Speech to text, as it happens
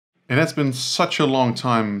It has been such a long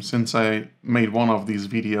time since I made one of these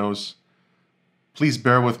videos. Please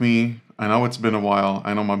bear with me. I know it's been a while.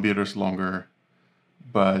 I know my beard is longer,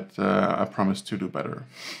 but I promise to do better.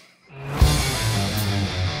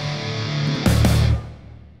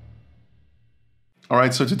 All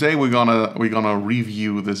right, so today we're gonna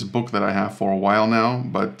review this book that I have for a while now,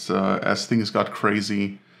 but as things got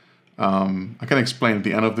crazy, I can explain at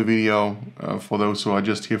the end of the video. For those who are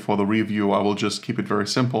just here for the review, I will just keep it very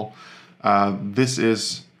simple. This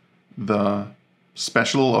is the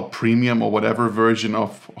special or premium or whatever version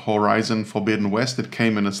of Horizon Forbidden West. It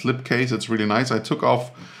came in a slipcase. It's really nice. I took off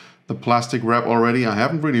the plastic wrap already. I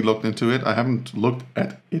haven't really looked into it. I haven't looked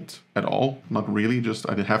at it at all. Not really, just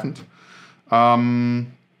I haven't.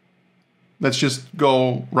 Let's just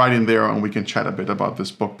go right in there and we can chat a bit about this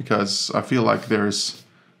book because I feel like there's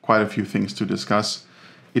quite a few things to discuss.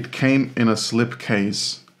 It came in a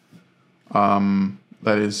slipcase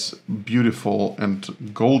that is beautiful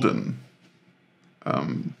and golden.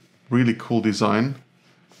 Really cool design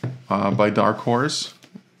by Dark Horse.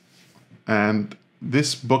 And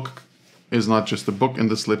this book is not just a book in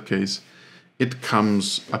the slipcase. It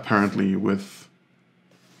comes apparently with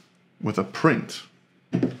a print,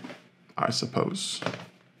 I suppose.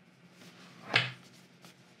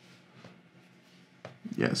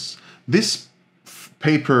 Yes. This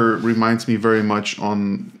paper reminds me very much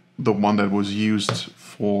on the one that was used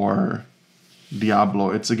for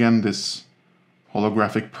Diablo. It's again this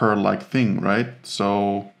holographic pearl-like thing, right?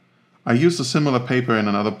 So I used a similar paper in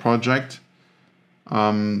another project.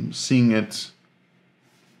 Seeing it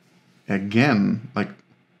again, like,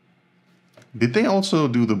 did they also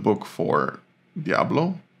do the book for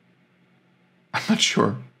Diablo? I'm not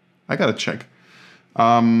sure. I gotta check.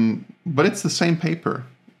 But it's the same paper,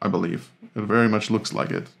 I believe. It very much looks like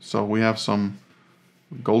it. So we have some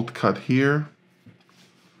gold cut here.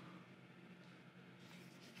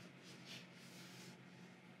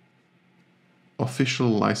 Official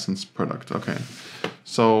licensed product. Okay.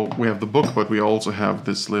 So we have the book, but we also have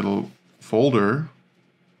this little folder.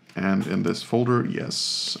 And in this folder,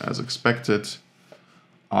 yes, as expected,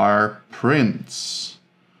 are prints,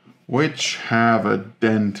 which have a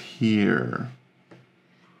dent here.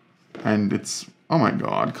 And it's, oh my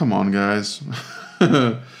god, come on, guys.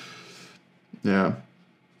 Yeah.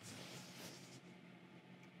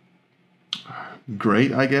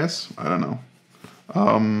 Great, I guess. I don't know.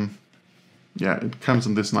 Yeah, it comes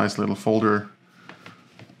in this nice little folder.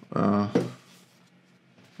 Yeah,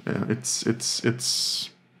 it's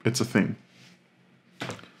a thing.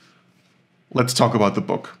 Let's talk about the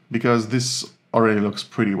book, because this already looks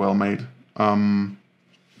pretty well made.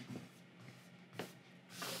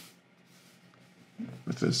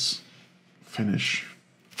 With this finish.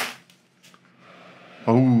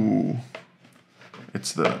 Oh,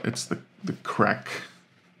 it's the crack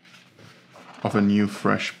of a new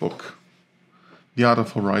fresh book. The Art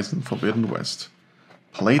of Horizon Forbidden West.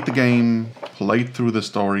 Played the game, played through the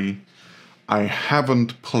story. I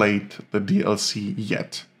haven't played the DLC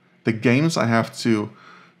yet. The games I have to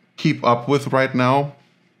keep up with right now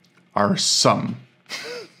are some.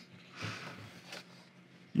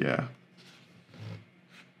 Yeah.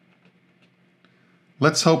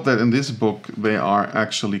 Let's hope that in this book they are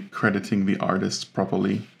actually crediting the artists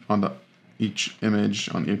properly on each image,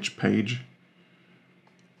 on each page.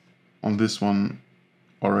 On this one,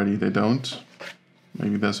 already they don't.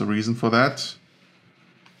 Maybe there's a reason for that.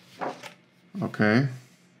 Okay.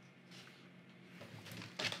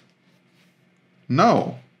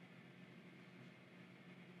 No.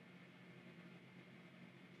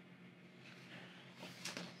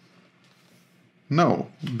 No,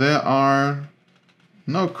 there are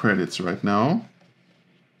no credits right now.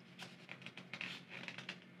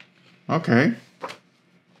 Okay.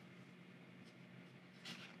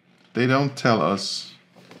 They don't tell us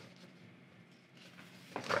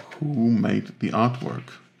who made the artwork.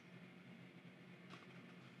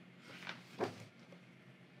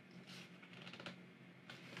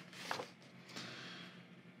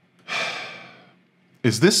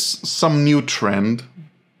 Is this some new trend?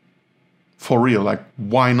 For real, like,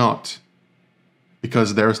 why not?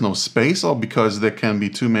 Because there's no space or because there can be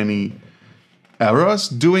too many errors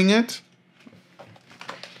doing it?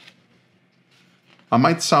 I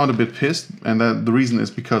might sound a bit pissed, and the reason is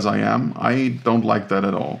because I am. I don't like that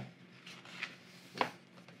at all.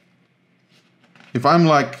 If I'm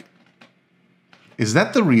like, is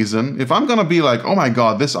that the reason? If I'm gonna be like, oh my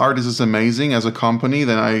god, this artist is amazing as a company,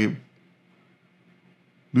 then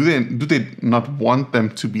do they not want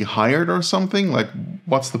them to be hired or something? Like,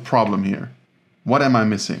 what's the problem here? What am I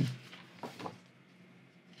missing?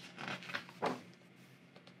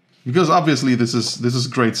 Because obviously this is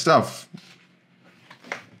great stuff.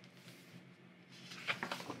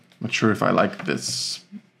 Not sure if I like this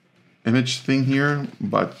image thing here,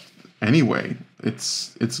 but anyway,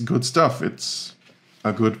 it's good stuff. It's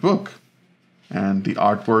a good book. And the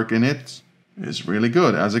artwork in it is really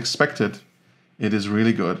good, as expected. It is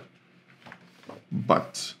really good.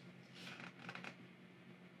 But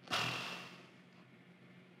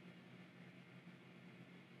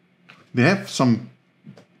they have some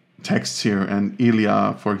texts here, and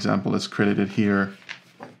Ilya, for example, is credited here.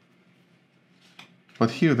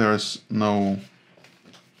 But here there's no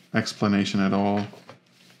explanation at all.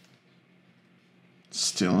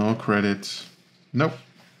 Still no credit. Nope.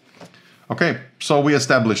 Okay, so we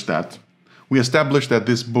established that. We established that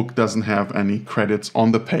this book doesn't have any credits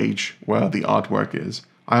on the page where the artwork is.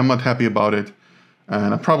 I'm not happy about it,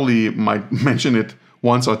 and I probably might mention it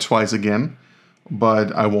once or twice again,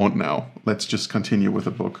 but I won't now. Let's just continue with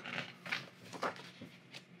the book.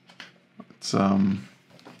 It's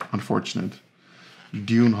unfortunate.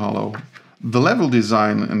 Dune Hollow. The level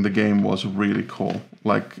design in the game was really cool.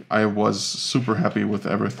 Like, I was super happy with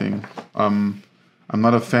everything. I'm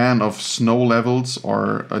not a fan of snow levels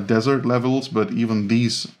or desert levels, but even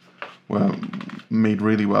these were made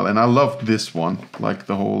really well. And I loved this one, like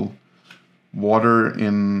the whole water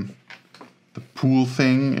in the pool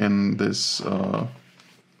thing and this and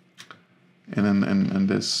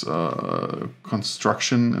this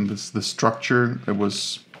construction and the structure. It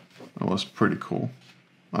was pretty cool.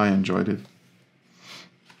 I enjoyed it.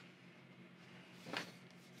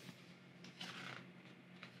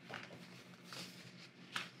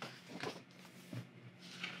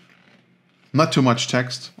 Not too much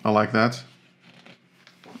text. I like that.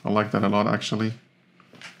 I like that a lot, actually.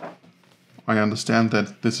 I understand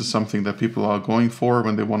that this is something that people are going for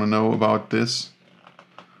when they want to know about this.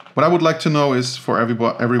 What I would like to know is for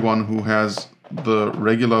everyone who has the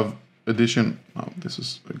regular edition. Oh, this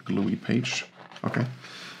is a gluey page. Okay.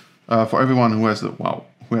 For everyone who has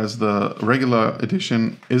the regular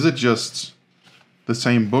edition, is it just the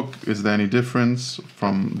same book? Is there any difference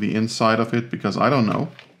from the inside of it? Because I don't know.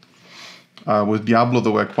 With Diablo,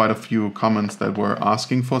 there were quite a few comments that were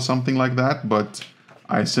asking for something like that, but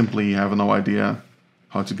I simply have no idea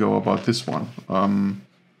how to go about this one.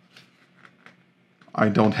 I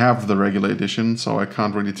don't have the regular edition, so I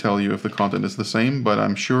can't really tell you if the content is the same, but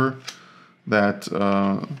I'm sure that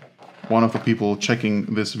one of the people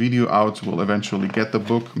checking this video out will eventually get the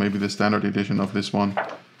book, maybe the standard edition of this one,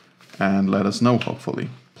 and let us know, hopefully.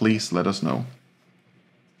 Please let us know.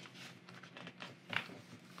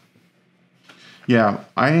 Yeah,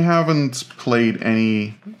 I haven't played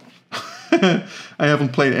any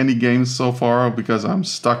games so far because I'm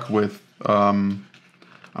stuck with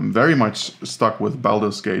I'm very much stuck with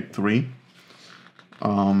Baldur's Gate 3,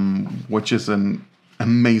 which is an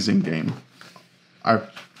amazing game. I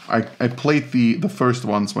played the first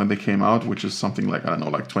ones when they came out, which is something like, I don't know,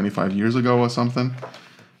 like 25 years ago or something.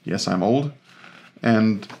 Yes, I'm old.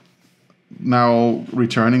 And now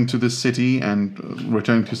returning to this city and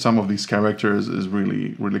returning to some of these characters is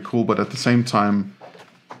really, really cool. But at the same time,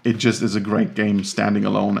 it just is a great game standing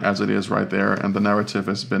alone as it is right there. And the narrative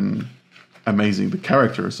has been amazing. The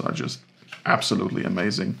characters are just absolutely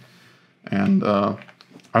amazing. And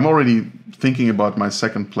I'm already thinking about my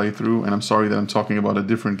second playthrough. And I'm sorry that I'm talking about a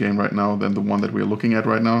different game right now than the one that we're looking at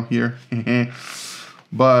right now here.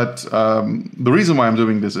 But the reason why I'm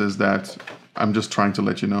doing this is that I'm just trying to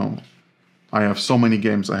let you know I have so many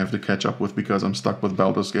games I have to catch up with because I'm stuck with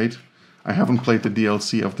Baldur's Gate. I haven't played the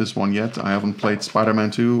DLC of this one yet. I haven't played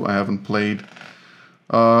Spider-Man 2. I haven't played...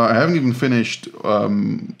 I haven't even finished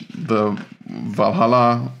the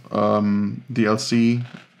Valhalla DLC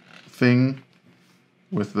thing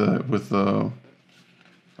with the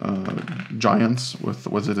giants.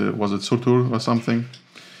 Was it Surtur or something?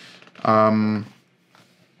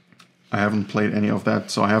 I haven't played any of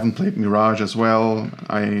that, so I haven't played Mirage as well.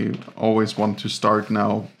 I always want to start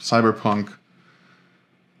now Cyberpunk.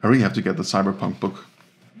 I really have to get the Cyberpunk book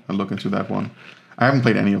and look into that one. I haven't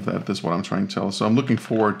played any of that, that's what I'm trying to tell. So I'm looking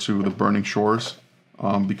forward to the Burning Shores,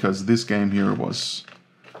 because this game here was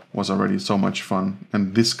already so much fun.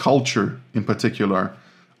 And this culture in particular,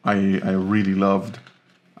 I really loved.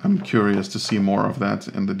 I'm curious to see more of that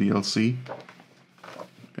in the DLC.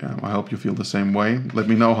 Yeah, I hope you feel the same way. Let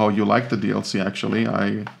me know how you like the DLC, actually.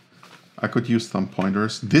 I could use some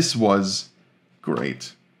pointers. This was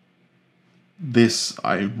great. This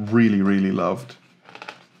I really, really loved.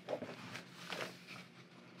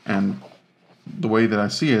 And the way that I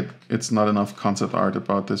see it, it's not enough concept art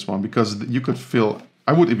about this one, because you could feel...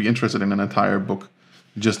 I would be interested in an entire book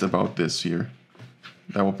just about this here.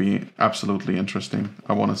 That would be absolutely interesting.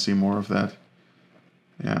 I want to see more of that.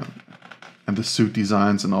 Yeah. And the suit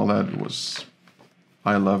designs and all that was...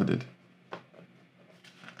 I loved it.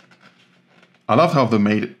 I loved how they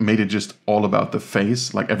made it just all about the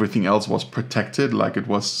face, like everything else was protected, like it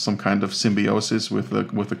was some kind of symbiosis with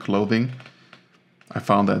the clothing. I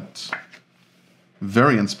found that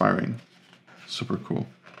very inspiring. Super cool.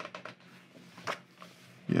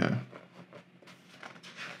 Yeah.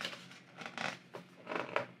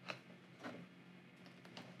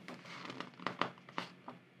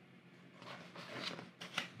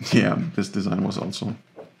 Yeah, this design was also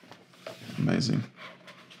amazing.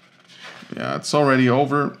 Yeah, it's already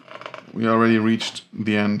over. We already reached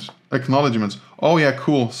the end. Acknowledgements. Oh yeah,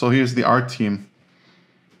 cool. So here's the art team.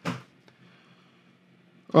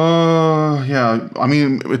 Yeah, I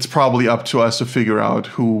mean, it's probably up to us to figure out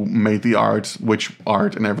who made the art, which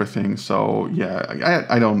art and everything. So yeah,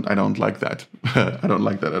 I don't like that. I don't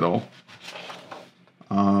like that at all.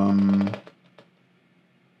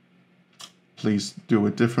 Please do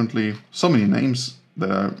it differently. So many names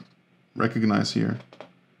that I recognize here.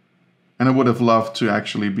 And I would have loved to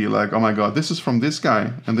actually be like, oh my god, this is from this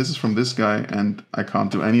guy, and this is from this guy, and I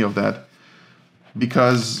can't do any of that.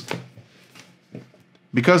 Because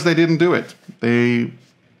they didn't do it.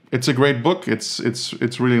 It's a great book,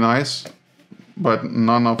 it's really nice, but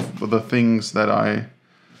none of the things that I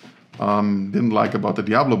didn't like about the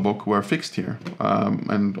Diablo book were fixed here.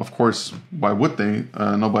 And of course, why would they?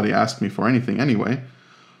 Nobody asked me for anything anyway.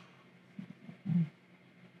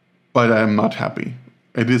 But I'm not happy.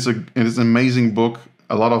 It is an amazing book.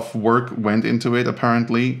 A lot of work went into it,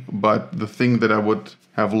 apparently, but the thing that I would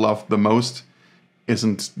have loved the most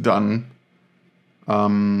isn't done.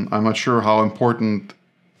 I'm not sure how important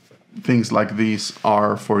things like these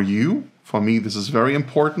are for you. For me, this is very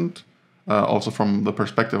important. Also from the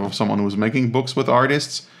perspective of someone who's making books with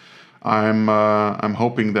artists. I'm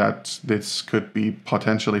hoping that this could be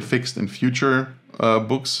potentially fixed in future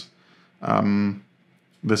books.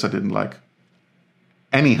 This I didn't like.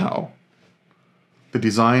 Anyhow, the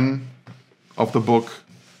design of the book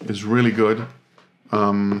is really good.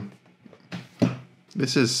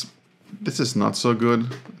 This is not so good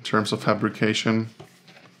in terms of fabrication.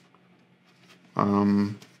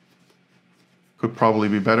 Could probably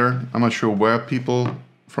be better. I'm not sure where people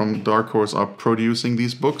from Dark Horse are producing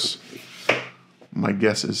these books. My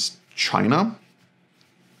guess is China,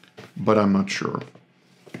 but I'm not sure.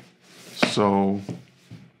 So,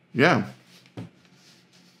 yeah.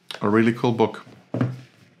 A really cool book.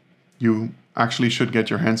 You actually should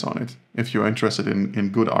get your hands on it. If you're interested in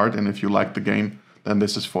good art and if you like the game, then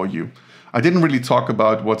this is for you. I didn't really talk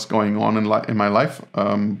about what's going on in my life,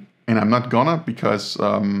 and I'm not gonna, because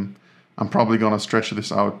I'm probably gonna stretch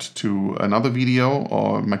this out to another video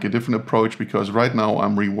or make a different approach, because right now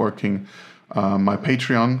I'm reworking my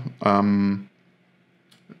Patreon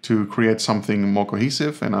to create something more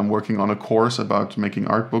cohesive, and I'm working on a course about making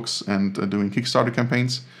art books and doing Kickstarter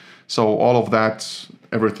campaigns. So all of that,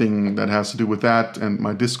 everything that has to do with that, and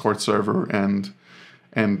my Discord server and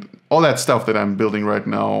all that stuff that I'm building right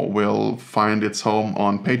now will find its home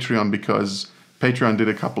on Patreon, because Patreon did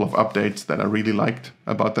a couple of updates that I really liked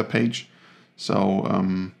about that page. So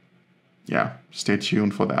yeah, stay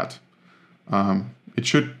tuned for that. It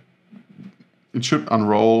should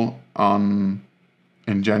unroll in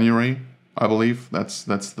January, I believe. That's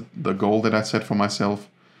the goal that I set for myself.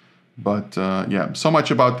 But yeah, so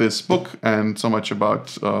much about this book and so much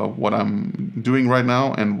about what I'm doing right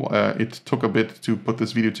now. And it took a bit to put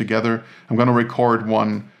this video together. I'm going to record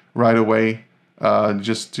one right away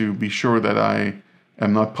just to be sure that I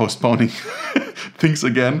am not postponing things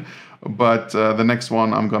again. But the next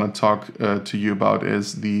one I'm going to talk to you about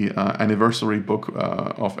is the anniversary book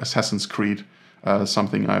of Assassin's Creed.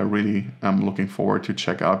 Something I really am looking forward to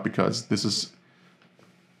check out, because this is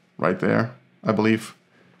right there, I believe.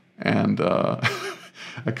 And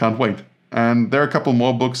I can't wait. And there are a couple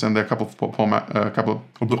more books, and there are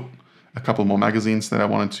a couple more magazines that I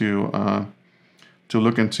wanted to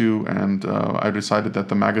look into, and I decided that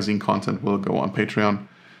the magazine content will go on Patreon.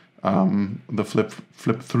 The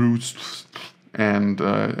flip throughs and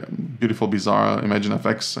Beautiful Bizarre, Imagine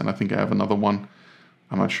FX, and I think I have another one.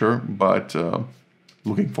 I'm not sure, but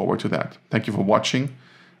looking forward to that. Thank you for watching,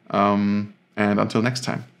 and until next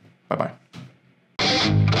time, bye-bye.